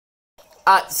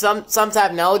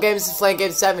Sometime Nello Games is playing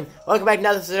Game 7. Welcome back to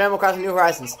another episode of Animal Crossing New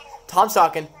Horizons. Tom's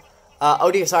talking. Oh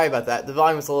dear, sorry about that. The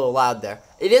volume was a little loud there.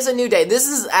 It is a new day. This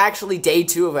is actually day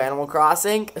 2 of Animal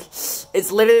Crossing.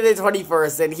 It's literally the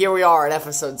 21st, and here we are at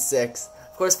episode 6.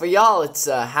 Of course, for y'all, it's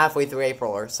halfway through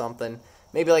April or something.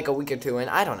 Maybe like a week or two in.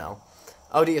 I don't know.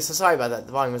 Oh dear, so sorry about that.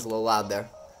 The volume was a little loud there.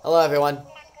 Hello, everyone.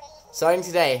 Starting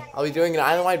today, I'll be doing an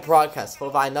island-wide broadcast full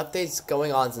of updates,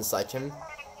 going ons, and such. And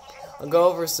I'll go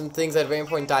over some things that are very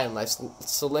important to in life,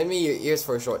 so lend me your ears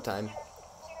for a short time.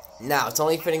 Now, it's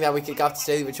only fitting that we kick off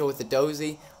today's ritual with the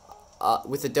dozy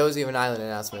of an island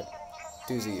announcement.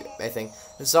 Doozy, I think.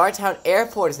 The Czartown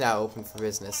Airport is now open for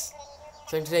business.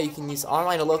 Starting today, you can use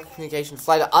online or local communication to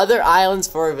fly to other islands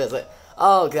for a visit.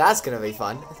 Oh, that's gonna be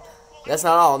fun. That's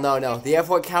not all, no. The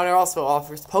airport counter also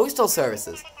offers postal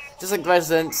services. Just like the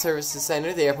Resident Services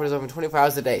Center, the airport is open 24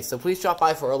 hours a day, so please drop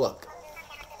by for a look.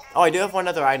 Oh, I do have one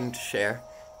other item to share.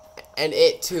 And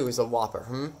it, too, is a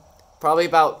whopper, Probably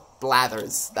about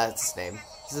Blathers, that's his name.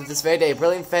 So this very day, a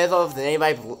brilliant fellow of the name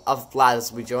of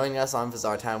Blathers will be joining us on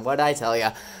Bizarre Town. What did I tell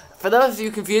ya? For those of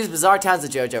you confused, Bizarre Town's a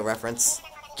JoJo reference.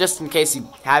 Just in case you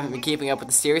haven't been keeping up with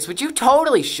the series, which you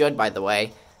totally should, by the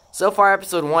way. So far,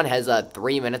 episode 1 has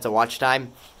 3 minutes of watch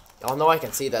time. Y'all know I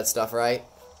can see that stuff, right?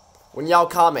 When y'all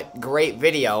comment, great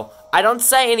video, I don't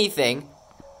say anything,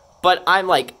 but I'm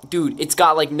like, dude, it's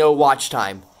got like no watch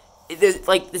time.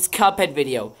 Like, this Cuphead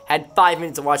video had 5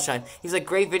 minutes of watch time. He's like,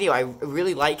 great video, I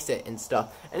really liked it and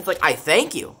stuff. And it's like, I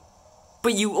thank you,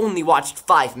 but you only watched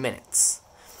 5 minutes.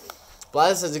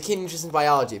 Blathers has a keen interest in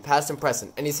biology, past and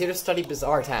present, and he's here to study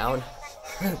Bizarre Town.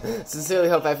 Sincerely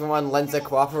hope everyone lends their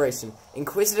cooperation.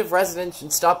 Inquisitive residents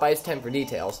should stop by his tent for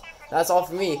details. That's all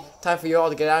for me. Time for you all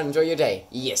to get out and enjoy your day.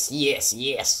 Yes.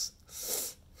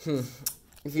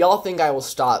 If y'all think I will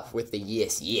stop with the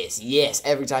yes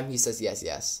every time he says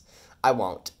yes, I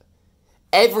won't.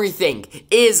 Everything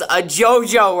is a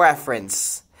JoJo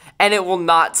reference, and it will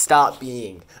not stop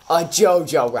being a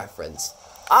JoJo reference.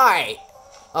 Alright.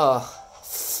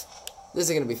 This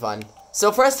is gonna be fun.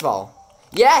 So first of all,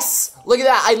 yes! Look at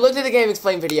that! I looked at the Game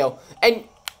Explain video, and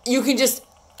you can just...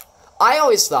 I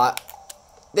always thought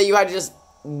that you had to just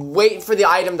wait for the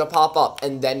item to pop up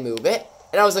and then move it,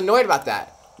 and I was annoyed about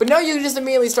that. But no, you can just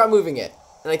immediately start moving it.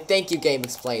 And I thank you, Game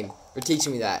Explain, for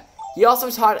teaching me that. He also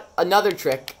taught another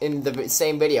trick in the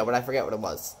same video, but I forget what it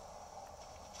was.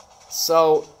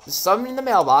 So, there's something in the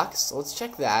mailbox, so let's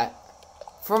check that.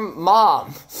 From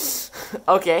Mom.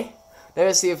 Okay.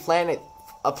 Never see a plane,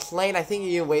 I think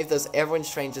you can wave those airborne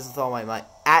strangers with all my might.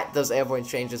 At those airborne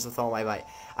strangers with all my might.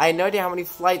 I had no idea how many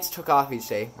flights took off each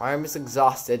day. My arm is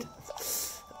exhausted.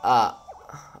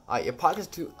 Your pocket's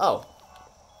too... Oh.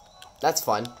 That's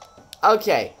fun.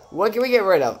 Okay, what can we get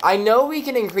rid of? I know we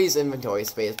can increase inventory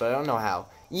space, but I don't know how.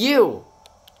 You!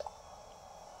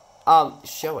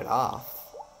 Show it off.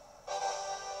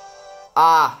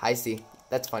 Ah, I see.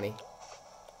 That's funny.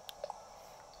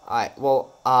 Alright,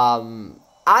 well,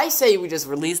 I say we just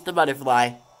release the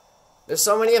butterfly. There's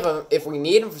so many of them. If we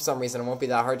need them for some reason, it won't be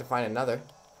that hard to find another.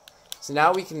 So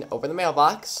now we can open the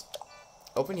mailbox.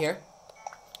 Open here.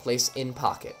 Place in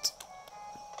pocket.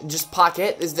 Just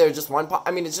pocket? Is there just one pocket?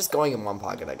 I mean, it's just going in one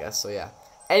pocket, I guess, so yeah.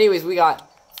 Anyways, we got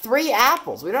 3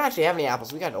 apples. We don't actually have any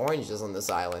apples. We got oranges on this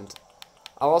island.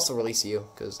 I'll also release you,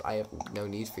 because I have no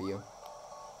need for you.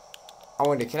 I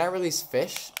wonder, can I release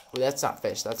fish? Well, that's not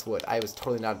fish, that's wood. I was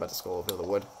totally not about to scroll over the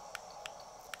wood.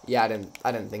 Yeah, I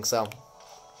didn't think so.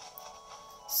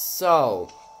 So,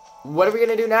 what are we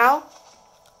gonna do now?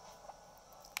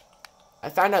 I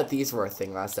found out these were a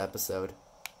thing last episode.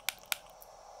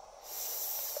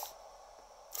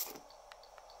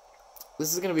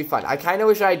 This is gonna be fun. I kinda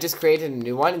wish I had just created a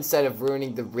new one instead of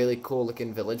ruining the really cool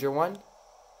looking villager one.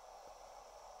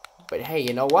 But hey,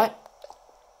 you know what?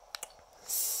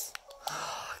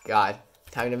 God,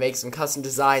 time to make some custom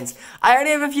designs. I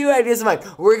already have a few ideas in mind.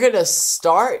 We're gonna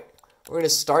start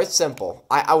simple.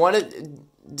 I wanna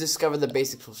discover the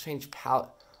basics. We'll change palette.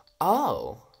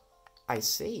 Oh, I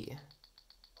see.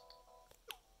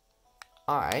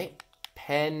 Alright.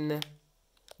 Pen. And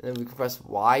then we can press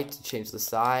Y to change the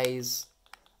size.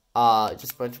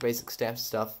 Just a bunch of basic stamp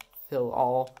stuff. Fill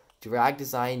all. Drag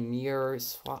design, mirror,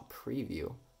 swap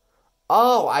preview.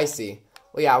 Oh, I see.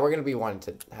 Well, yeah, we're gonna be wanting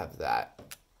to have that.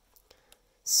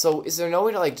 So, is there no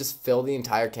way to, like, just fill the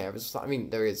entire canvas? I mean,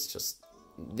 there is just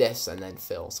this and then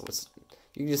fill. So,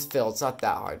 you can just fill. It's not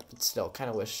that hard. But still, kind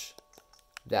of wish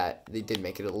that they did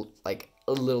make it,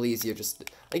 a little easier. Just,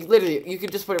 like, literally, you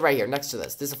could just put it right here next to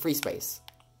this. There's a free space.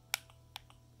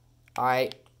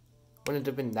 Alright. Wouldn't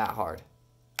have been that hard.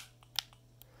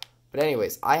 But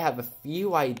anyways, I have a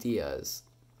few ideas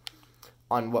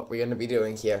on what we're going to be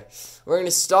doing here. We're going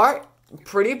to start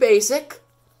pretty basic.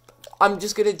 I'm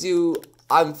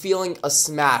feeling a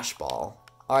Smash Ball.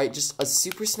 Alright, just a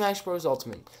Super Smash Bros.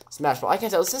 Ultimate Smash Ball. I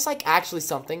can't tell. Is this, like, actually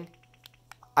something?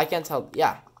 I can't tell.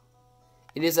 Yeah.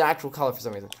 It is an actual color for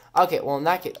some reason. Okay, well, in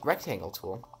that case, rectangle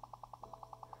tool.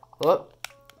 Whoop.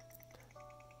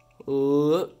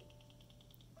 Whoop.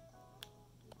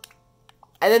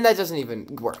 And then that doesn't even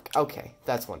work. Okay,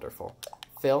 that's wonderful.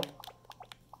 Fill.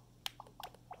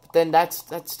 But then that's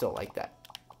still like that.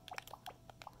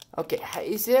 Okay,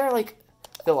 is there, like,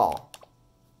 fill all?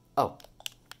 Oh.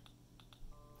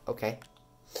 Okay.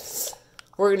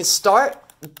 We're gonna start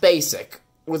basic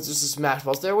with just a Smash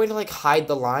Ball. Is there a way to, like, hide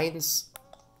the lines?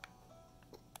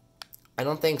 I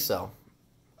don't think so.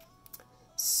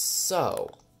 So,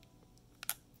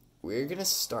 we're gonna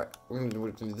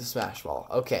do the Smash Ball.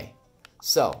 Okay.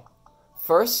 So,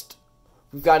 first,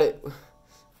 we've got it.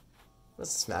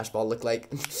 What's the Smash Ball look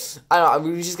like? I don't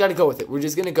know. We just gotta go with it. We're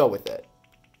just gonna go with it.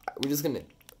 We're just gonna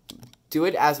do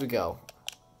it as we go.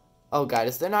 Oh, God,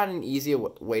 is there not an easier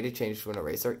way to change to an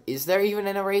eraser? Is there even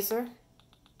an eraser?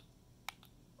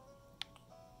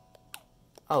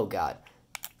 Oh, God.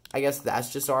 I guess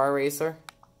that's just our eraser.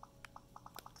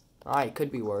 Alright, it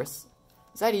could be worse.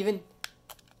 Is that even?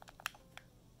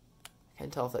 I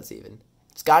can't tell if that's even.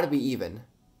 It's gotta be even.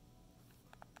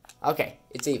 Okay,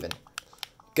 it's even.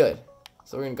 Good.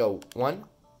 So we're gonna go 1,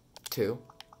 2,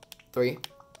 3,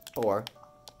 4,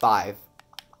 5,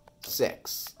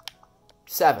 6,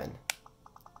 7. And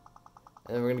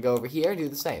then we're gonna go over here and do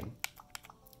the same.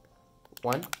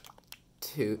 1,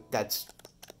 2, that's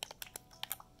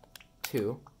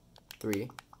 2, 3,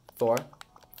 4,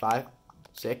 5,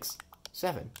 6,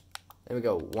 7. Then we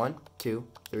go 1, 2,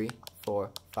 3,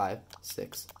 4, 5,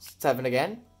 6, 7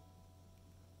 again.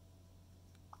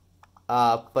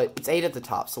 But it's 8 at the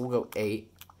top, so we'll go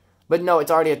 8. But no,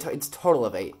 it's already it's a total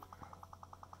of 8.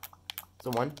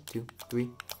 So 1, 2, 3,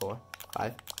 4,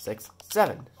 5, 6,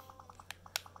 7.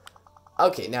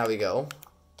 Okay, now we go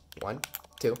 1,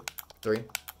 2, 3,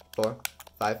 4,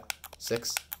 5,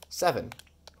 6, 7.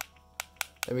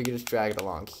 Then we can just drag it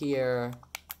along here.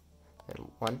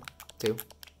 And 1, 2.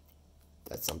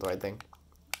 That's not the right thing.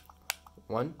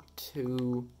 1,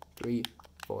 2, 3,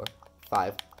 4,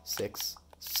 5, 6,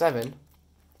 7.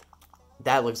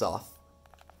 That looks off.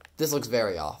 This looks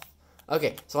very off.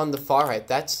 Okay, so on the far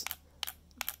right,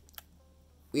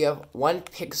 we have 1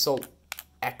 pixel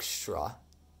extra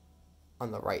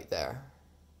on the right there.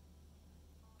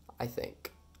 I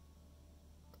think.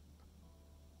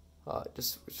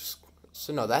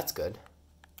 So no, that's good.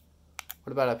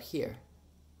 What about up here?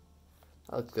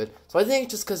 That looks good. So I think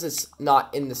just because it's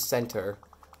not in the center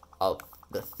of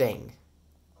the thing.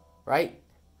 Right?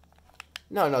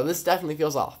 No, this definitely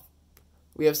feels off.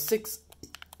 We have 6 in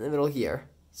the middle here.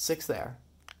 6 there.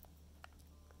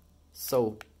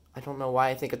 So, I don't know why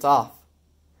I think it's off.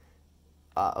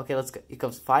 Okay, let's go. It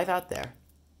goes 5 out there.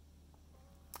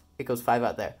 It goes 5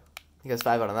 out there. It goes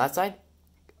 5 out on that side.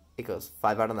 It goes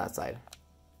 5 out on that side.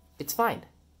 It's fine.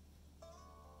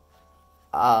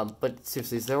 But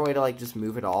seriously, is there a way to, like, just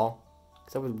move it all?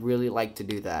 Because I would really like to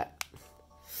do that.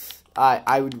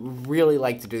 I would really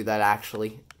like to do that,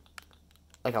 actually.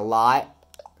 Like, a lot.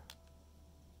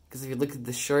 Because if you look at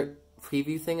the shirt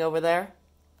preview thing over there,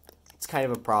 it's kind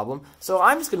of a problem. So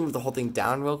I'm just going to move the whole thing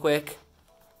down real quick.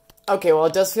 Okay, well,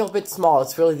 it does feel a bit small.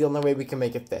 It's really the only way we can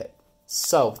make it fit.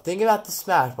 So, think about the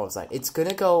Smash Bros. Line. It's going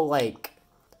to go, like,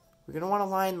 we're going to want a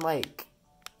line, like,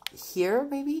 here,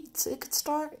 maybe? It could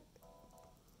start.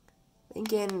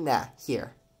 Thinking, nah,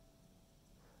 here.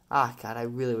 Ah, God, I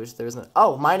really wish there was no...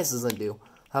 Oh, minus is undo.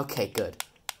 Okay, good.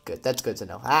 Good, that's good to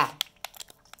know. Ah!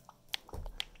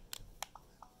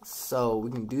 So,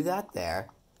 we can do that there.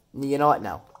 You know what?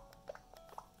 No.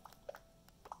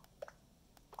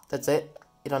 That's it.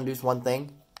 It undoes one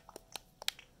thing.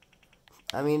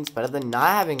 I mean, it's better than not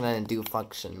having an undo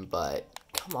function, but...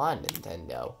 Come on,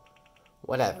 Nintendo.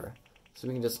 Whatever. So,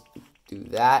 we can just do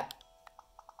that.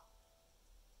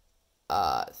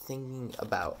 Thinking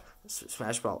about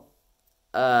Smash Ball.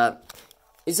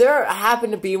 Is there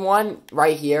happen to be one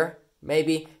right here?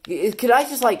 Maybe. Could I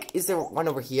just, like, is there one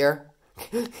over here?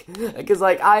 Because,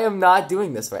 like, I am not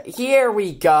doing this right. Here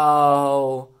we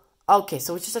go. Okay,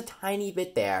 so it's just a tiny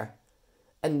bit there.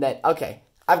 And then, okay.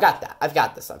 I've got that. I've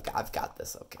got this. I've got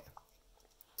this. Okay.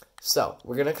 So,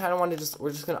 we're going to kind of want to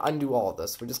we're just going to undo all of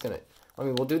this. We're just going to, I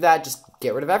mean, we'll do that. Just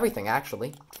get rid of everything,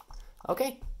 actually.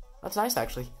 Okay. That's nice,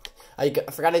 actually. I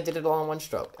forgot I did it all in one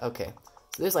stroke. Okay.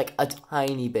 So there's like a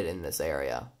tiny bit in this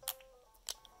area.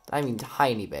 I mean,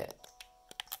 tiny bit.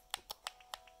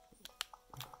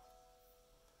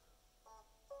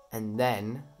 And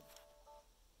then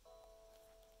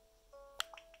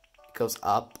it goes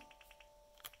up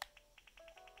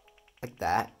like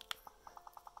that.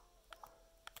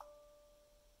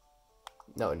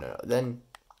 No. Then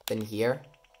here.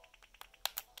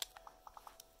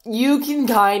 You can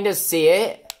kind of see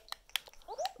it,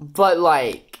 but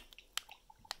like,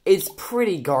 it's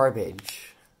pretty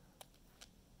garbage.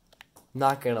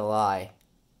 Not gonna lie.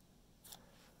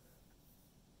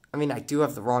 I mean, I do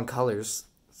have the wrong colors,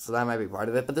 so that might be part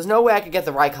of it, but there's no way I could get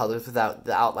the right colors without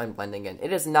the outline blending in.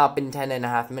 It has not been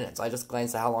 10.5 minutes. I just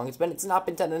glanced at how long it's been. It's not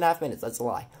been 10.5 minutes. That's a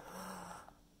lie.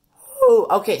 Ooh,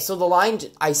 okay, so the line,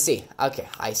 I see. Okay,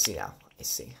 I see now. I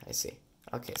see.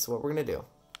 Okay, so what we're gonna do,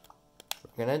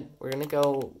 we're gonna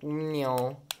go,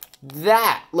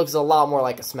 that looks a lot more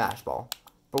like a smash ball.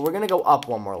 But we're gonna go up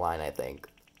one more line, I think.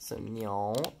 So, and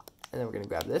then we're gonna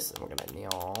grab this, and we're gonna,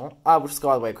 we'll just go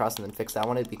all the way across and then fix that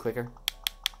one. It'd be quicker.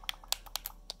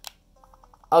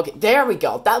 Okay, there we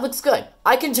go. That looks good.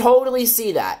 I can totally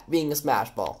see that being a smash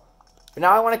ball. But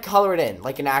now I want to color it in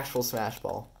like an actual smash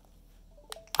ball.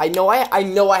 I know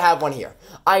I have one here.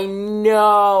 I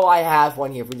know I have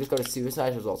one here. If we just go to Super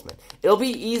Smash Bros. Ultimate, it'll be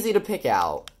easy to pick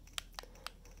out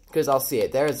because I'll see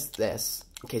it. There's this,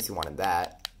 in case you wanted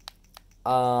that.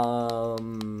 But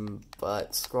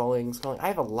scrolling. I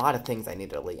have a lot of things I need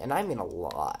to delete, and I mean a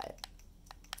lot.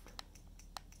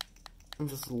 I'm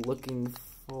just looking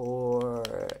for.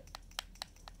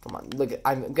 Come on, look.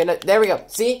 There we go.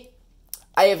 See?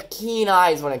 I have keen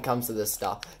eyes when it comes to this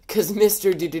stuff. Because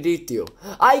Mr. Do.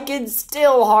 I can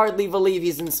still hardly believe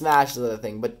he's in Smash the other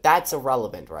thing, but that's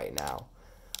irrelevant right now.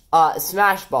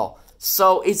 Smash Ball.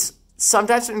 So, it's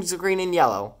sometimes turns green and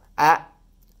yellow. But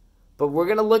we're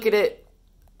going to look at it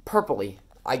purpley,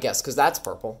 I guess, because that's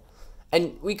purple.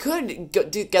 And we could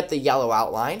get the yellow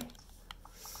outline.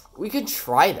 We could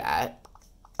try that.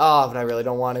 Oh, but I really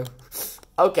don't want to.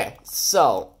 Okay,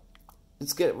 so,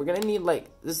 it's good. We're going to need, like,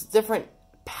 this different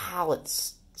palette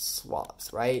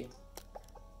swaps, right?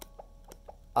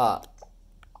 Hold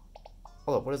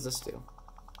up, what does this do?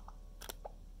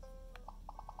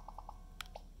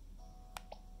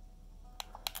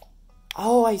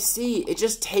 Oh, I see. It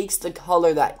just takes the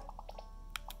color that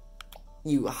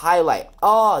you highlight.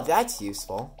 Oh, that's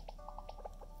useful.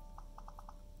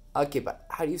 Okay, but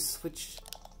how do you switch?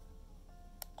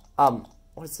 What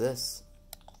is this?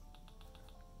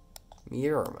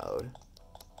 Mirror mode.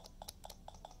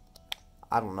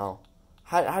 I don't know.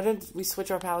 How did we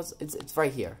switch our palettes? It's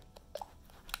right here.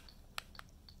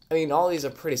 I mean, all these are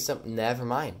pretty simple. Never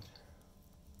mind.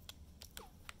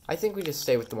 I think we just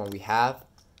stay with the one we have,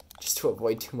 just to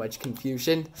avoid too much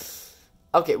confusion.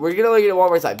 Okay, we're gonna look at it one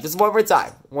more time. Just one more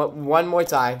time. One more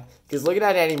time. Because looking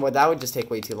at it anymore, that would just take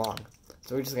way too long.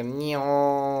 So we're just gonna.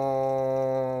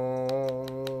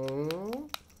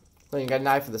 Oh, you got an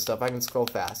eye for this stuff. I can scroll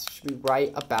fast. Should be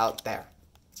right about there.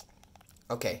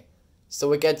 Okay.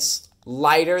 So it gets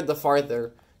lighter the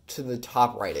farther to the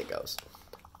top right it goes.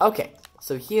 Okay,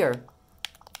 so here,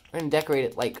 we're going to decorate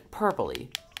it like purpley.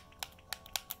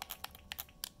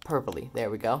 Purpley, there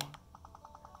we go.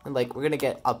 And like, we're going to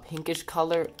get a pinkish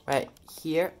color right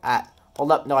here at,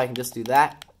 hold up, no, I can just do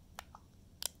that.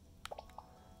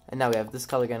 And now we have this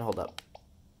color again, hold up.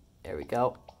 There we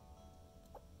go.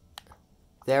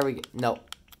 There we go, no.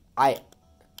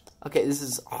 Okay, this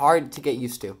is hard to get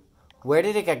used to. Where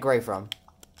did it get gray from?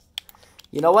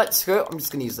 You know what? Screw it. I'm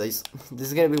just going to use these. This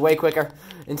is going to be way quicker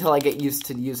until I get used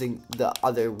to using the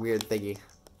other weird thingy.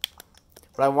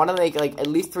 But I want to make, like, at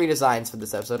least 3 designs for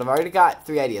this episode. I've already got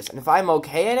 3 ideas. And if I'm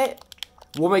okay at it,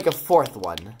 we'll make a 4th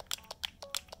one.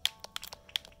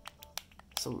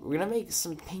 So we're going to make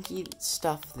some pinky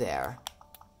stuff there.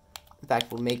 In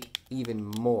fact, we'll make even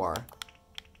more.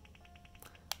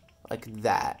 Like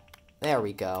that. There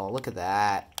we go. Look at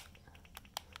that.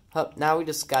 Now we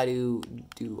just got to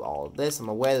do all of this. I'm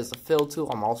aware there's a fill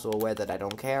tool. I'm also aware that I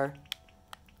don't care.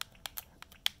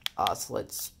 So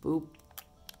let's boop.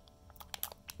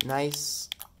 Nice.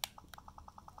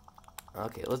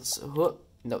 Okay, let's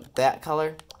no, that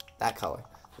color.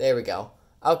 There we go.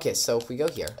 Okay, so if we go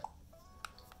here,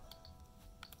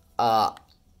 we'll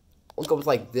go with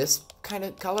like this kind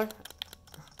of color.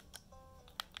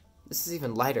 This is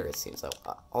even lighter, it seems. So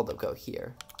I'll go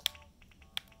here.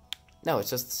 No,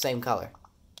 it's just the same color.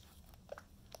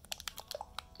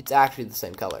 It's actually the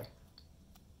same color.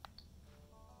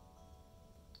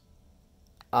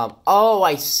 Oh,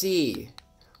 I see.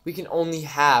 We can only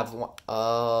have one.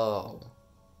 Oh.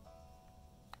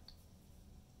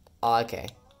 Okay.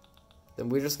 Then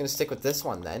we're just gonna stick with this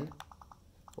one then.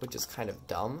 Which is kind of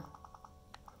dumb.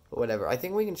 But whatever. I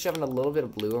think we can shove in a little bit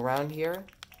of blue around here.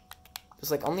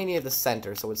 Just like only near the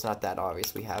center, so it's not that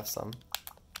obvious we have some.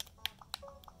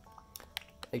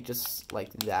 Like just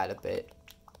like that a bit.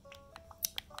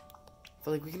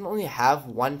 But like we can only have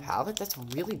one palette? That's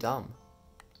really dumb.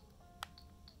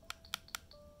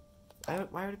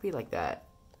 Why would it be like that?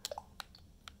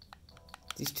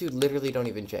 These two literally don't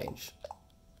even change.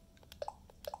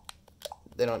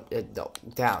 They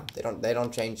don't down. They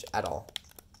don't change at all.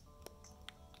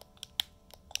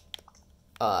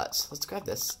 So let's grab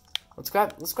this. Let's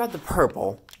grab the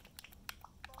purple.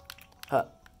 We're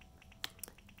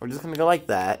just gonna go like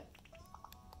that.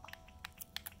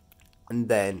 And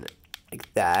then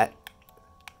like that.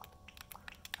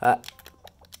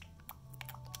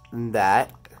 And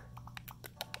that.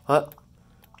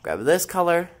 Grab this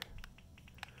color.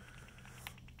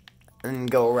 And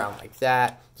go around like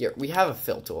that. Here, we have a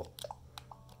fill tool.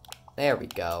 There we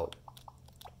go.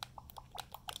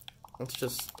 Let's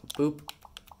just boop.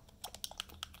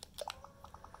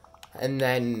 And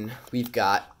then we've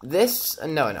got this.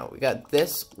 No, we got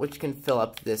this, which can fill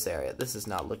up this area. This is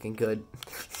not looking good.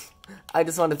 I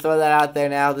just want to throw that out there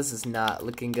now. This is not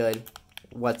looking good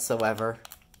whatsoever.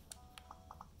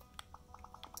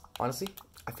 Honestly,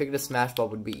 I figured a smash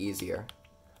bulb would be easier.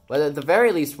 But at the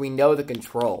very least, we know the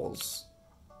controls.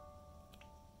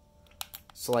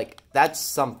 So, like, that's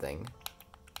something.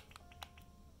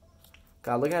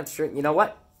 God, looking at the string. You know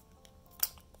what?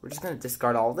 We're just going to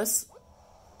discard all of this.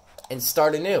 And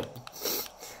start anew.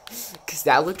 Because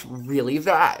that looked really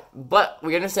bad. But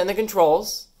we understand the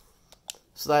controls.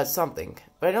 So that's something.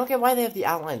 But I don't get why they have the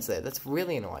outlines there. That's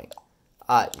really annoying.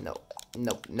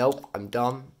 Nope. I'm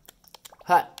dumb.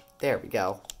 There we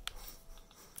go.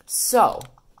 So,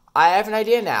 I have an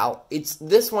idea now.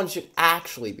 This one should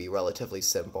actually be relatively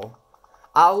simple.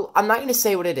 I'm not going to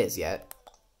say what it is yet.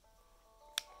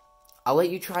 I'll let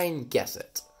you try and guess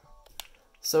it.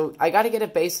 So, I got to get a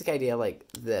basic idea like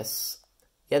this.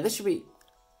 Yeah, this should be...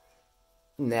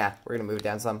 Nah, we're going to move it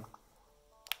down some.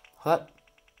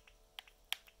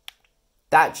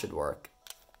 That should work.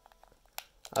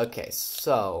 Okay,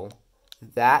 so...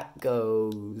 That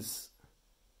goes...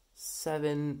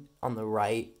 7 on the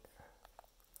right.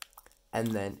 And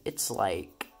then it's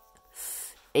like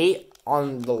 8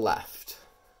 on the left.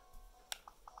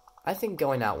 I think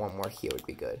going out one more here would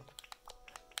be good.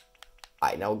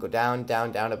 Alright, now we'll go down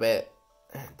a bit.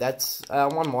 That's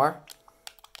one more.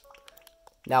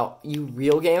 Now, you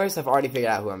real gamers have already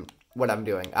figured out what I'm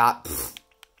doing.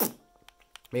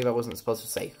 Maybe I wasn't supposed to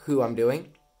say who I'm doing.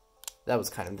 That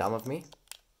was kind of dumb of me.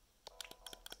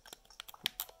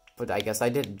 But I guess I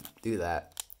did do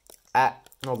that.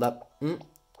 Hold up.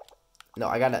 No,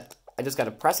 I just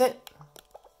gotta press it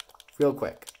real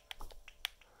quick.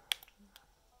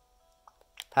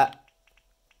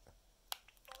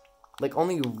 Like,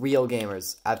 only real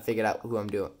gamers have figured out who I'm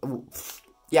doing. Ooh.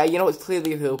 Yeah, you know, it's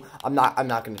clearly a who. I'm not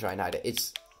gonna try and hide it.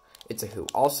 It's a who.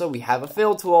 Also, we have a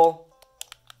fill tool.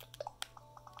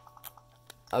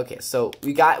 Okay, so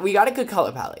we got a good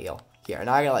color palette, yo. Here,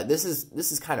 now I gotta lie, this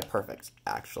is kind of perfect,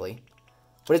 actually.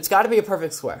 But it's gotta be a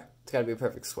perfect square. It's gotta be a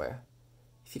perfect square.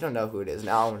 If you don't know who it is,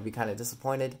 now I'm gonna be kind of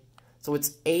disappointed. So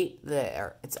it's 8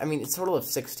 there. It's a total of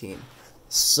 16.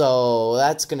 So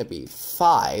that's gonna be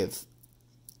 5.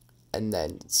 And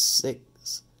then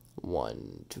 6.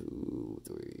 1, 2,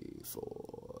 3,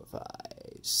 4, 5,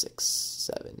 6,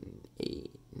 7,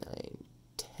 8, 9,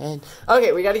 10.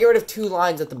 Okay, we gotta get rid of 2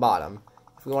 lines at the bottom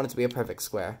if we want it to be a perfect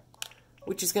square.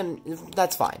 Which is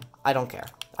that's fine. I don't care.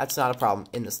 That's not a problem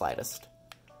in the slightest.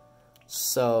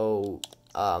 So,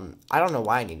 I don't know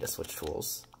why I need to switch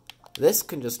tools. This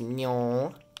can just,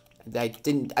 I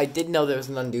didn't know there was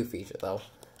an undo feature, though.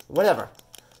 Whatever.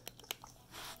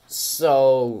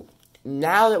 So,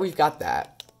 now that we've got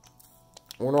that,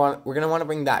 we're gonna want to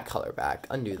bring that color back.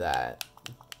 Undo that.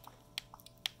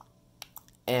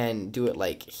 And do it,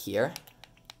 like, here.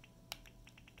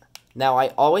 Now, I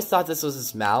always thought this was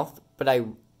his mouth, but I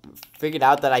figured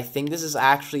out that I think this is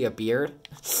actually a beard.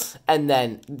 And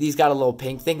then he's got a little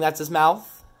pink thing that's his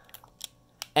mouth.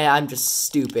 And I'm just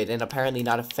stupid and apparently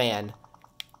not a fan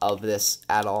of this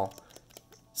at all.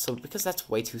 So because that's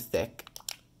way too thick.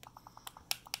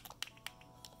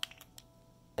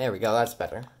 There we go, that's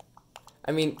better.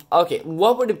 I mean, okay,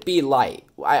 what would it be like?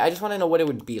 I just want to know what it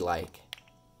would be like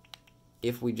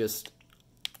if we just...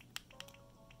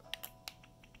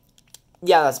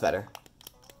 Yeah, that's better.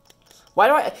 Why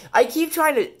do I keep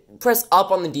trying to press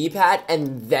up on the D-pad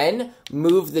and then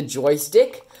move the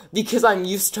joystick because I'm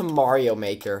used to Mario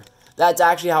Maker. That's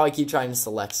actually how I keep trying to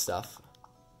select stuff.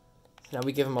 Now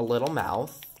we give him a little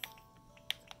mouth.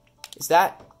 Is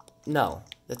that... No,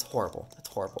 that's horrible. That's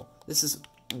horrible. This is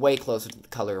way closer to the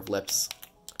color of lips.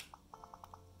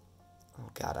 Oh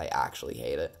god, I actually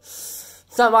hate it.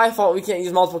 It's not my fault we can't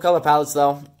use multiple color palettes,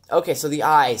 though. Okay, so the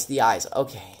eyes.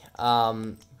 Okay,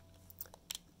 that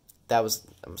was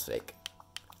a mistake.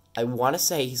 I want to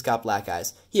say he's got black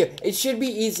eyes. Here, it should be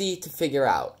easy to figure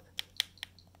out.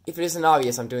 If it isn't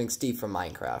obvious, I'm doing Steve from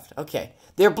Minecraft. Okay,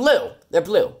 they're blue. They're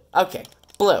blue. Okay,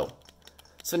 blue.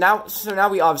 So now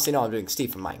we obviously know I'm doing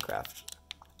Steve from Minecraft.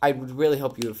 I would really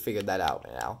hope you have figured that out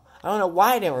now. I don't know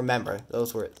why I didn't remember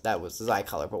that was his eye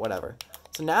color, but whatever.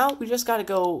 So now we just gotta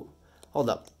go. Hold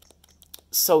up.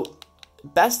 So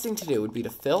best thing to do would be to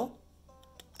fill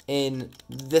in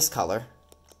this color.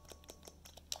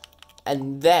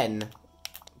 And then,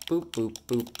 boop, boop,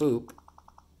 boop, boop.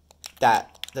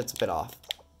 That's a bit off.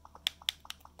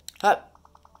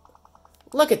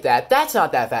 Look at that. That's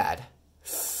not that bad.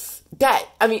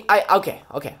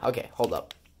 Okay, hold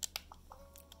up.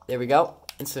 There we go.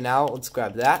 And so now, let's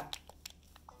grab that.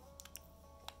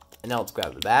 And now let's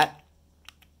grab that.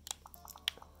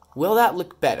 Will that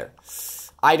look better?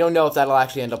 I don't know if that'll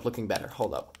actually end up looking better.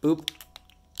 Hold up. Boop.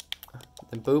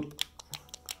 Then boop.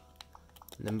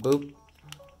 And then boop.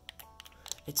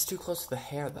 It's too close to the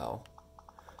hair, though.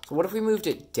 So what if we moved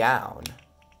it down?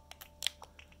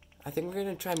 I think we're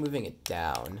going to try moving it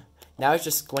down. Now he's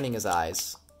just squinting his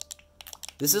eyes.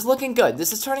 This is looking good.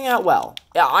 This is turning out well.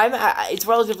 Yeah, it's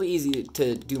relatively easy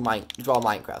to draw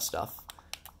Minecraft stuff.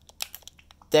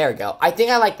 There we go. I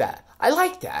think I like that. I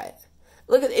like that.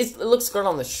 Look at it. It looks good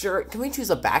on the shirt. Can we choose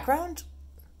a background?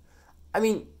 I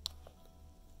mean,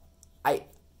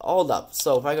 hold up.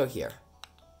 So if I go here,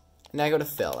 and I go to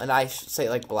fill, and I say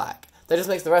like black, that just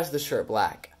makes the rest of the shirt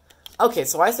black. Okay,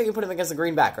 so I say you put him against a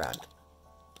green background.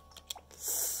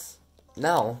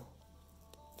 No.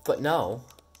 But no.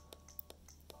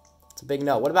 It's a big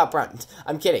no. What about brown?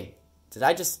 I'm kidding. Did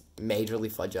I just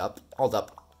majorly fudge up? Hold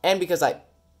up. And because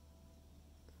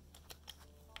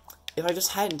if I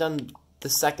just hadn't done the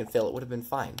second fill, it would have been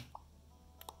fine.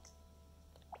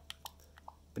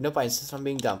 But nope, I insist on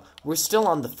being dumb. We're still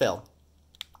on the fill.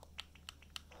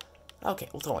 Okay,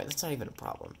 well, don't worry. That's not even a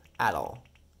problem at all.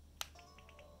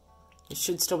 It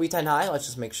should still be 10 high. Let's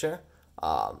just make sure.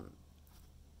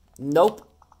 Nope.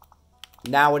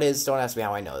 Now it is. Don't ask me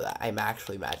how I know that. I'm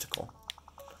actually magical.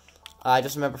 I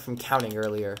just remember from counting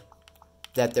earlier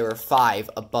that there were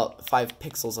 5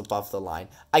 pixels above the line.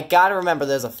 I gotta remember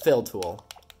there's a fill tool.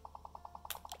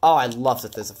 Oh, I love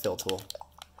that there's a fill tool.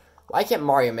 Why can't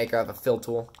Mario Maker have a fill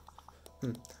tool?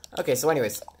 Okay, so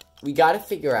anyways, we gotta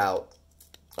figure out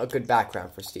a good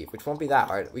background for Steve, which won't be that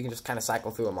hard. We can just kind of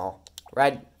cycle through them all.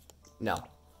 Red? No.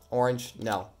 Orange?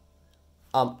 No.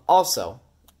 Also,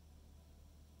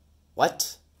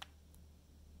 what?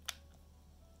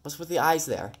 What's with the eyes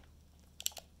there?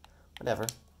 Whatever.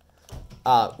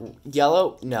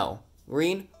 Yellow? No.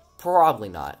 Green? Probably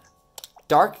not.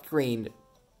 Dark green?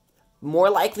 More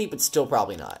likely, but still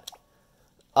probably not.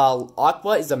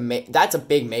 Aqua is that's a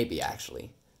big maybe,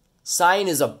 actually. Cyan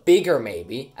is a bigger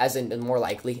maybe, as in more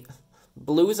likely.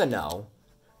 Blue is a no.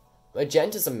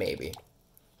 Magenta's a maybe.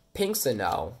 Pink's a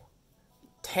no.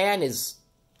 Tan is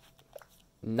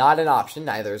not an option,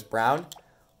 neither is brown.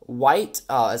 White,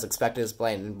 as expected, is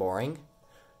bland and boring.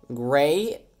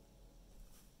 Gray,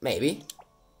 maybe.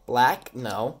 Black,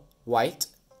 no. White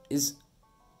is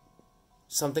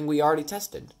something we already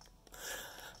tested.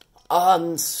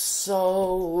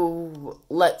 So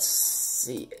let's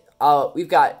see. We've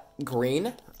got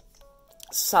green,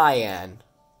 cyan,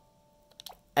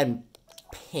 and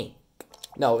pink.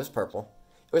 No, it was purple.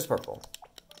 It was purple.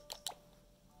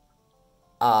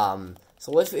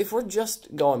 So if we're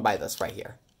just going by this right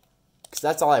here, because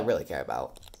that's all I really care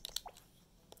about.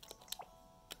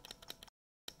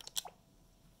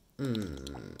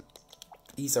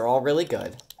 These are all really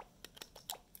good.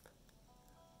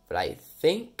 But I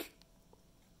think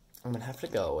I'm gonna have to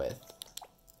go with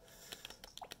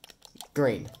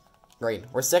green. Green.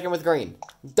 We're sticking with green.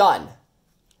 Done.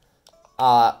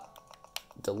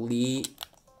 Delete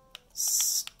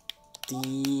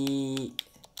Steve.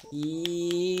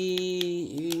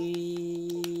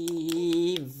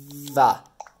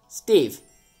 Steve.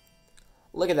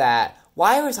 Look at that.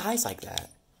 Why are his eyes like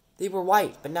that? They were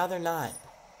white, but now they're not.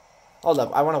 Hold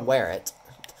up, I want to wear it.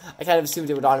 I kind of assumed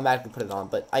it would automatically put it on,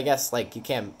 but I guess, like, you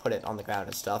can put it on the ground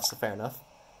and stuff, so fair enough.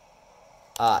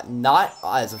 Not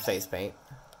as a face paint.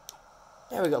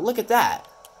 There we go. Look at that.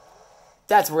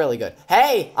 That's really good.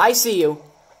 Hey, I see you.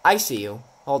 I see you.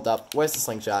 Hold up. Where's the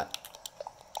slingshot?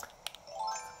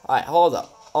 Alright, hold up.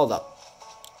 Hold up.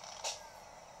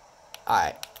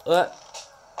 Alright.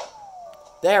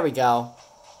 There we go.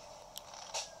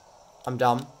 I'm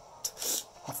dumb.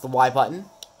 That's the Y button.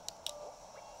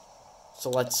 So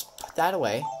let's put that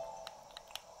away.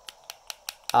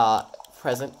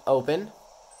 Present, open.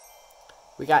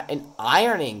 We got an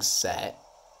ironing set.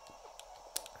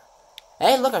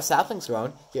 Hey, look, our sapling's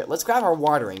grown. Here, let's grab our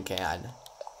watering can.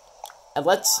 And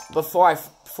let's, before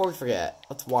we forget,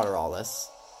 let's water all this.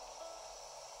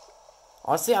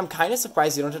 Honestly, I'm kind of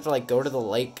surprised you don't have to, like, go to the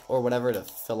lake or whatever to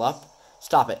fill up.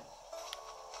 Stop it.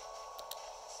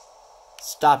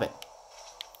 Stop it.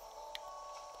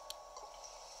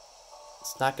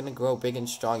 It's not gonna grow big and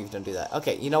strong if you don't do that.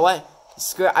 Okay, you know what?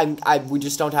 Screw it. We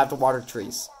just don't have to water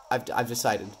trees. I've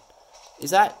decided. Is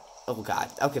that? Oh god.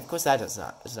 Okay, of course that it's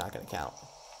not gonna count.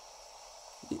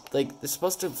 Like, they're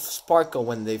supposed to sparkle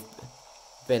when they've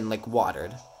been, like,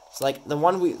 watered. So, like, the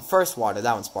one we first watered,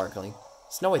 that one's sparkling.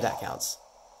 There's no way that counts.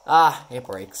 Ah, it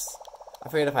breaks. I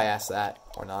forget if I asked that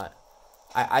or not.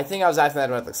 I think I was asking that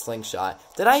about the slingshot.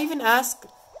 Did I even ask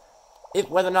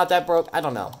whether or not that broke? I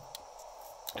don't know.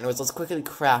 Anyways, let's quickly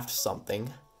craft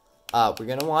something. We're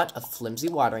gonna want a flimsy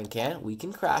watering can. We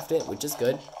can craft it, which is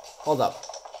good. Hold up.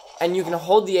 And you can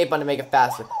hold the 8 button to make it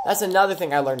faster. That's another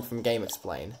thing I learned from Game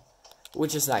Explain,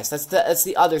 which is nice. That's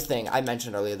the other thing I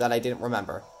mentioned earlier that I didn't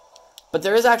remember. But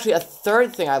there is actually a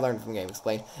third thing I learned from Game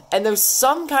Explain, and there's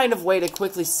some kind of way to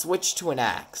quickly switch to an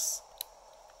axe.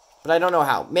 But I don't know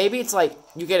how. Maybe it's like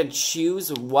you get to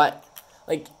choose what,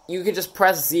 like you can just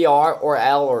press ZR or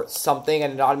L or something,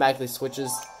 and it automatically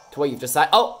switches to what you've decided.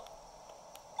 Oh,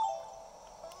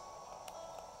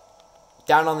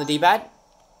 down on the D-pad.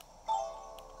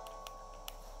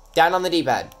 Down on the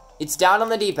D-pad. It's down on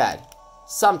the D-pad.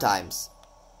 Sometimes.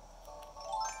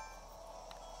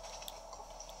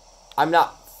 I'm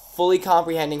not fully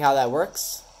comprehending how that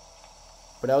works,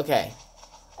 but okay.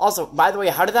 Also, by the way,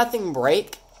 how did that thing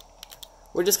break?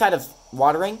 We're just kind of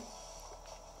watering.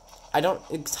 I don't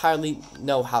entirely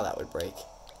know how that would break.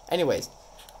 Anyways,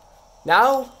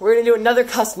 now we're going to do another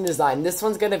custom design. This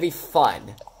one's going to be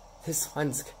fun. This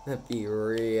one's going to be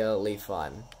really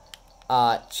fun.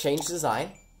 Change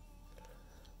design.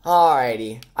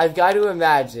 Alrighty. I've got to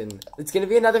imagine. It's going to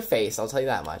be another face, I'll tell you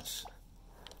that much.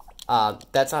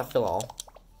 That's not fill all.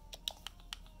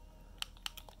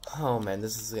 Oh man,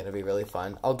 this is going to be really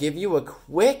fun. I'll give you a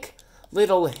quick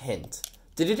little hint.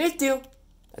 Do?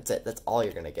 That's it. That's all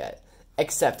you're going to get.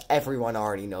 Except everyone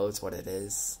already knows what it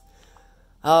is.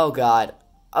 Oh god.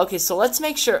 Okay, so let's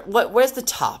make sure. Where's the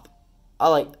top?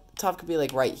 The top could be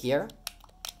like right here.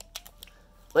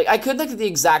 Like, I could look at the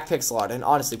exact pixel art and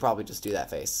honestly probably just do that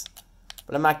face.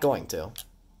 But I'm not going to.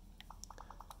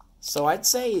 So I'd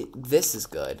say this is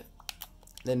good.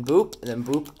 Then boop, and then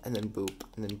boop, and then boop,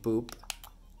 and then boop,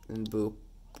 and then boop.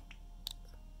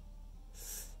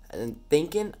 And then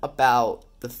thinking about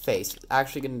the face,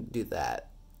 actually gonna do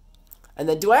that. And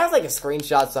then, do I have like a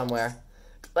screenshot somewhere?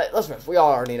 Let's remember, we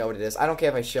all already know what it is. I don't care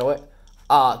if I show it.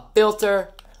 Filter.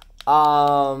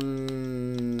 We're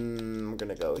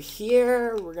gonna go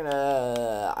here.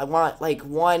 I want like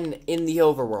one in the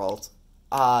overworld.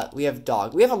 We have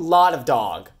dog. We have a lot of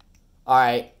dog.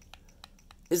 Alright.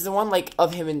 Is the one like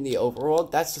of him in the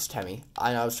overworld? That's just Temmie.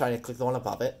 I know, I was trying to click the one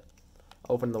above it.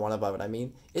 Open the one above it, I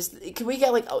mean. Can we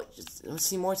get like, let's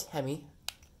see more Temmie.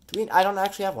 I don't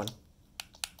actually have one.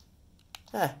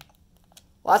 Well,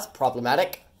 that's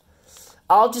problematic.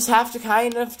 I'll just have to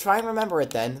kind of try and remember it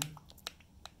then.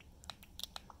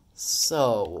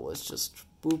 So, let's just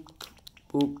boop,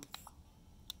 boop.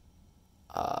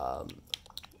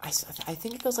 I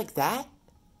think it goes like that.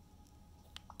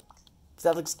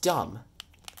 That looks dumb.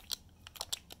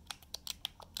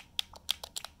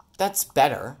 That's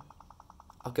better.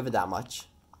 I'll give it that much.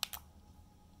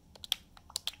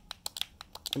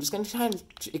 I'm just going to try and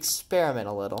experiment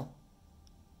a little.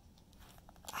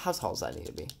 How tall does that need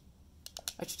to be?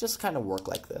 I should just kind of work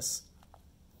like this.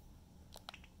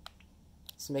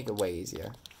 Let's make it way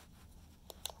easier.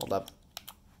 Hold up.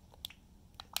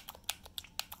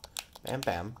 Bam,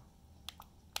 bam.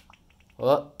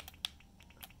 Oh.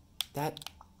 That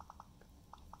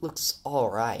looks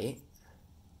alright.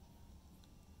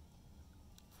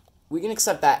 We can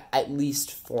accept that at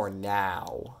least for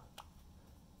now.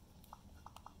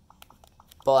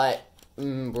 But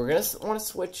we're gonna want to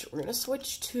switch. We're gonna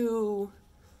switch to.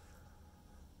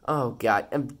 Oh god,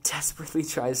 I'm desperately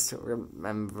trying to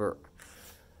remember.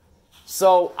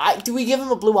 So, do we give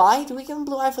him a blue eye? Do we give him a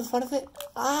blue eye for the fun of it?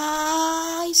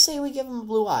 I say we give him a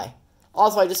blue eye.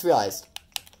 Also, I just realized.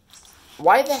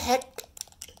 Why the heck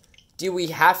do we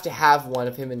have to have one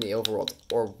of him in the overworld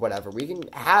or whatever? We can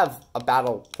have a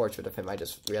battle portrait of him, I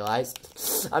just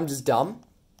realized. I'm just dumb.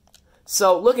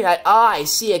 So, looking at, I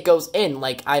see it goes in,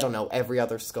 like, I don't know, every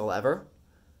other skull ever.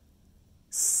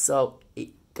 So,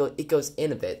 it goes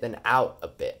in a bit, then out a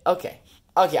bit. Okay.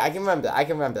 Okay, I can remember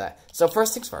that. So,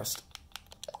 first things first.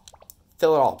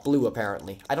 fill it all blue,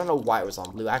 apparently. I don't know why it was on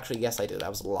blue. Actually, yes, I do. That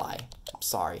was a lie. I'm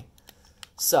sorry.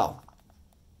 So,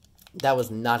 that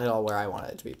was not at all where I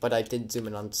wanted it to be, but I did zoom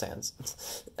in on Sans.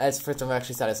 That's the first time I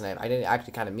actually said his name. I didn't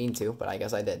actually kind of mean to, but I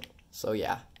guess I did. So,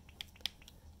 yeah.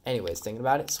 Anyways, thinking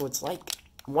about it, so it's like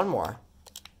one more.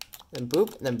 Then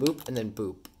boop, and then boop, and then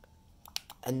boop.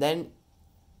 And then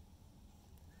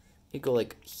it'd go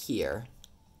like here.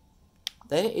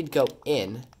 Then it'd go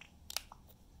in.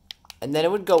 And then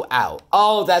it would go out.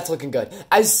 Oh, that's looking good.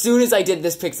 As soon as I did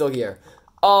this pixel here.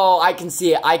 Oh, I can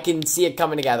see it. I can see it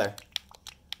coming together.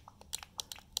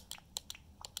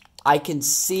 I can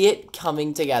see it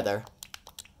coming together.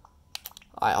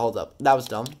 Alright, hold up. That was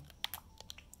dumb.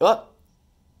 Oh.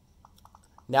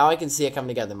 Now I can see it coming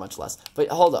together much less. But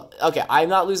hold up. Okay, I'm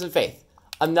not losing faith.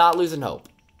 I'm not losing hope.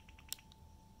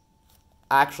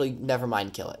 Actually, never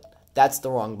mind, kill it. That's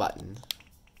the wrong button.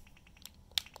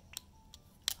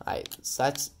 Alright, so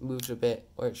that's moved a bit.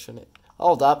 Or shouldn't it?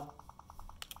 Hold up.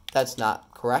 That's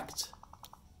not correct.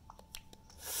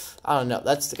 I don't know.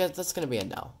 That's gonna be a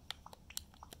no.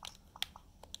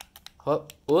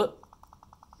 Whoop, whoop.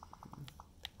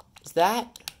 Is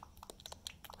that?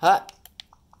 Huh?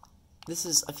 This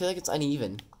is, I feel like it's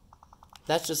uneven.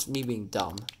 That's just me being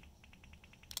dumb.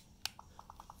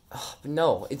 Ugh, but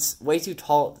no, it's way too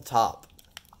tall at the top.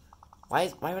 Why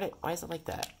is it like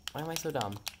that? Why am I so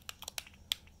dumb?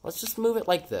 Let's just move it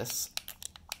like this.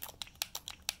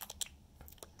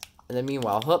 And then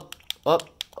meanwhile, up, up,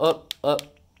 up,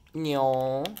 up,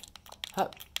 no,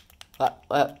 up, up,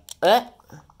 up,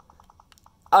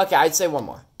 Okay, I'd say one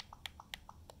more.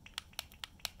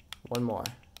 One more.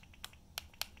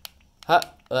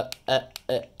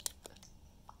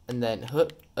 And then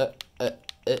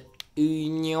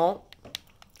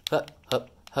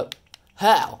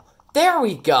how? There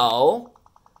we go.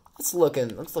 That's looking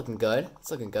good. It's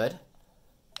looking good.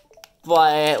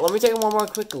 But let me take one more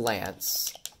quick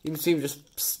glance. You can see me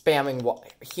just spamming.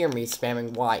 Hear me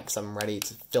spamming Y because I'm ready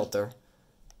to filter.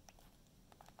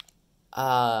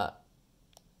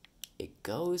 It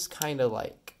goes kind of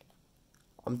like,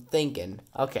 I'm thinking.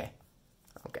 Okay.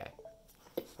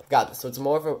 Got this. So it's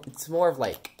more of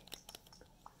like,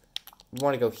 you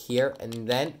want to go here and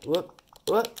then whoop.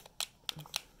 Does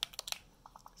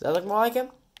that look more like him?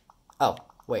 Oh,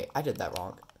 wait, I did that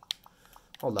wrong.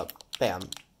 Hold up. Bam.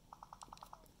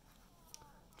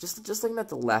 Just looking at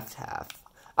the left half.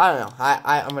 I don't know.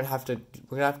 I'm gonna have to.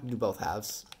 We're gonna have to do both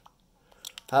halves.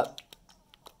 Up.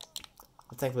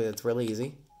 Thankfully, that's really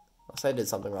easy. Unless I did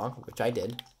something wrong, which I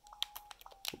did.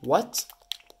 What?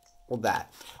 Well,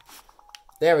 that.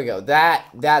 There we go.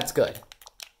 That's good.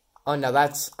 Oh, no,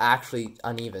 that's actually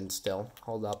uneven still.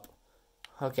 Hold up.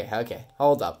 Okay.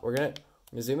 Hold up. We're gonna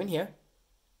zoom in here.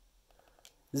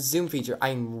 The zoom feature,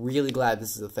 I'm really glad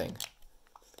this is a thing.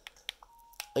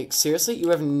 Like, seriously, you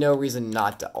have no reason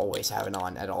not to always have it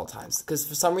on at all times. Because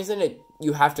for some reason,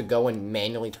 you have to go and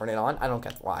manually turn it on. I don't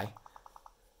get why.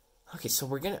 Okay, so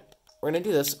we're gonna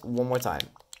do this one more time.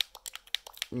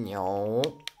 No,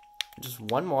 just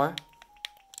one more.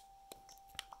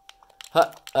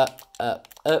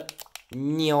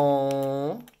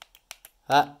 No.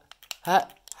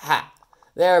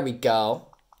 There we go.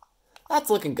 That's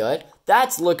looking good.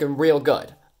 That's looking real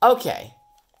good. Okay.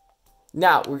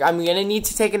 Now, I'm gonna need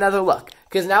to take another look.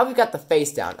 Because now we've got the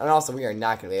face down. And also, we are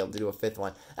not gonna be able to do a fifth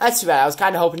one. That's too bad. I was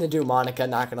kind of hoping to do Monica,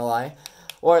 not gonna lie.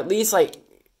 Or at least, like,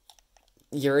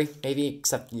 Yuri, maybe,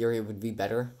 except Yuri would be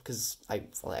better, because I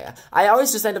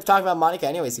always just end up talking about Monica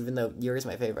anyways, even though Yuri's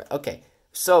my favorite. Okay,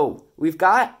 so, we've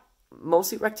got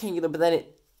mostly rectangular, but then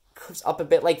it curves up a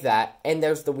bit like that, and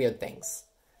there's the weird things.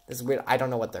 This weird, I don't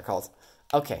know what they're called.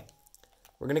 Okay,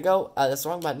 we're gonna go, that's the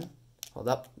wrong button. Hold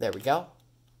up, there we go.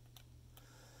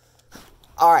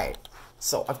 Alright,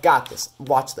 so, I've got this.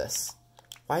 Watch this.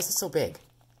 Why is it so big?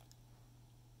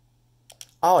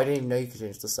 Oh, I didn't even know you could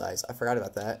change the size. I forgot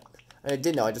about that. I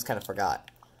did know, I just kind of forgot.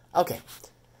 Okay.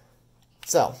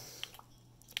 So,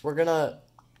 we're gonna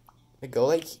go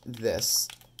like this.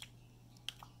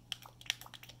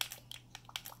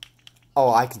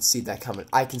 Oh, I can see that coming.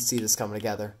 I can see this coming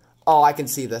together. Oh, I can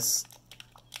see this.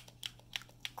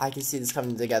 I can see this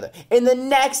coming together. In the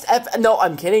next no,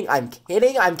 I'm kidding.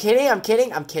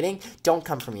 Don't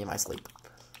come for me in my sleep.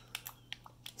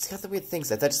 It's got the weird things.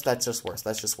 That's just worse.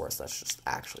 That's just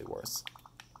actually worse.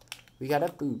 We gotta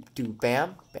boop, do,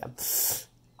 bam, bam.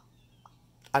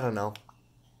 I don't know.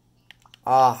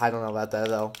 Oh, I don't know about that,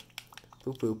 though.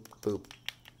 Boop, boop, boop.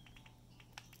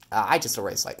 I just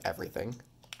erased, like, everything.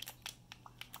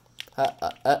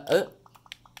 And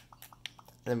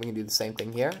then we can do the same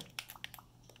thing here.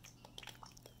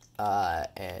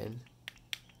 And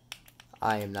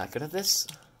I am not good at this.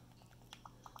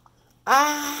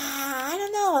 I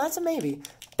don't know. That's a maybe.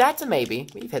 That's a maybe.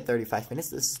 We've hit 35 minutes.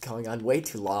 This is going on way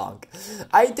too long.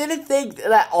 I didn't think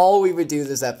that all we would do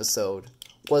this episode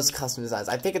was custom designs.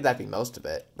 I figured that'd be most of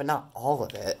it, but not all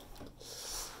of it.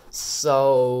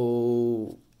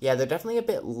 So, yeah, they're definitely a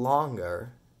bit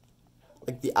longer.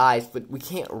 Like the eyes, but we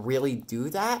can't really do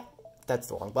that. That's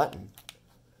the wrong button.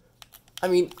 I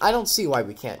mean, I don't see why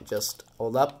we can't just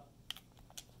hold up,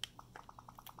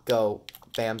 go,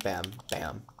 bam, bam,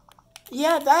 bam.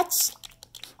 Yeah, that's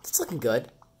looking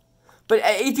good. But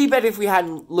it'd be better if we had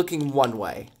him looking one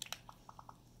way.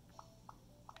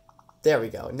 There we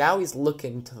go. Now he's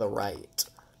looking to the right.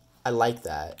 I like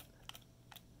that.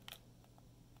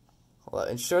 Hold on.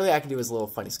 And surely I can do his little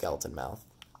funny skeleton mouth.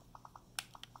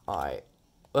 Alright.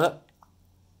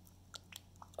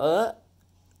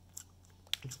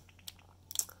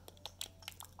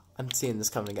 I'm seeing this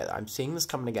coming together. I'm seeing this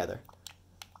coming together.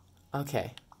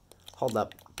 Okay. Hold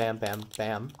up. Bam, bam,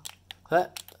 bam.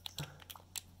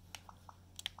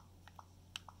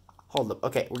 Hold up.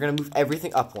 Okay, we're gonna move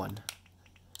everything up one.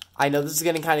 I know this is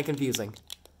getting kind of confusing.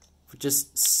 But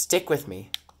just stick with me.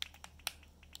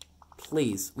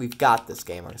 Please, we've got this,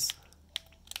 gamers.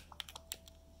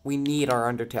 We need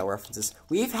our Undertale references.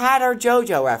 We've had our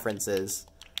JoJo references.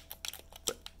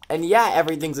 And yeah,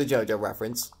 everything's a JoJo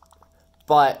reference.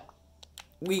 But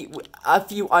a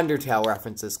few Undertale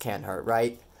references can't hurt,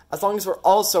 right? As long as we're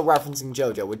also referencing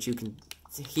JoJo, which you can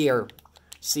hear,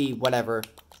 see, whatever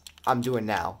I'm doing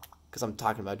now. Because I'm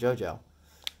talking about JoJo.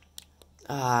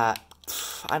 I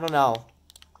don't know.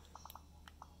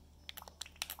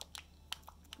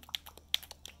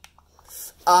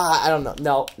 I don't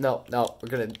know. No. We're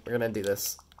gonna do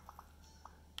this.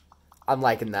 I'm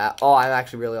liking that. Oh, I'm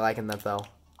actually really liking that though.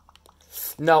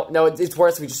 No, it's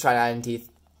worse if we just try to add in teeth.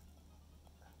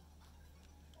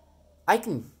 I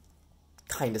can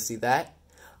kind of see that.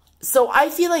 So I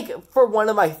feel like for one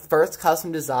of my first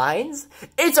custom designs,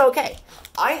 it's okay.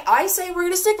 I say we're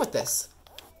gonna stick with this.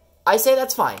 I say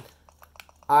that's fine.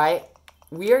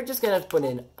 We are just gonna put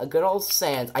in a good old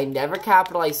Sans. I never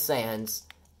capitalize Sans,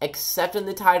 except in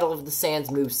the title of the Sans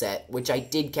moveset, which I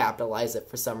did capitalize it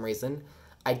for some reason.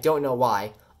 I don't know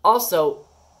why. Also,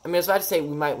 I mean, I was about to say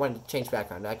we might want to change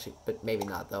background, actually, but maybe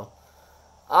not, though.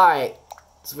 Alright,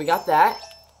 so we got that.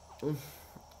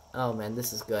 Oh, man,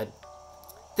 this is good.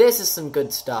 This is some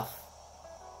good stuff.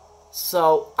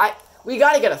 So, we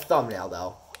gotta get a thumbnail,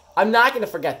 though. I'm not gonna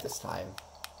forget this time.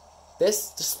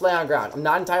 This display on ground. I'm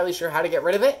not entirely sure how to get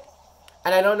rid of it,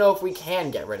 and I don't know if we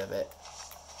can get rid of it.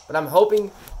 But I'm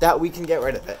hoping that we can get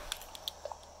rid of it.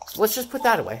 So let's just put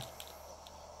that away.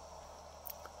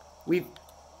 Look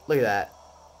at that.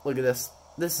 Look at this.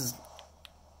 This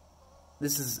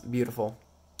is beautiful.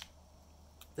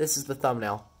 This is the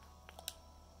thumbnail.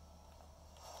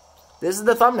 This is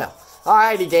the thumbnail.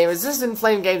 Alrighty, gamers. This has been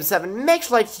Flame Game 7. Make sure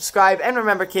to like, subscribe, and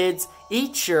remember, kids,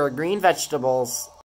 eat your green vegetables.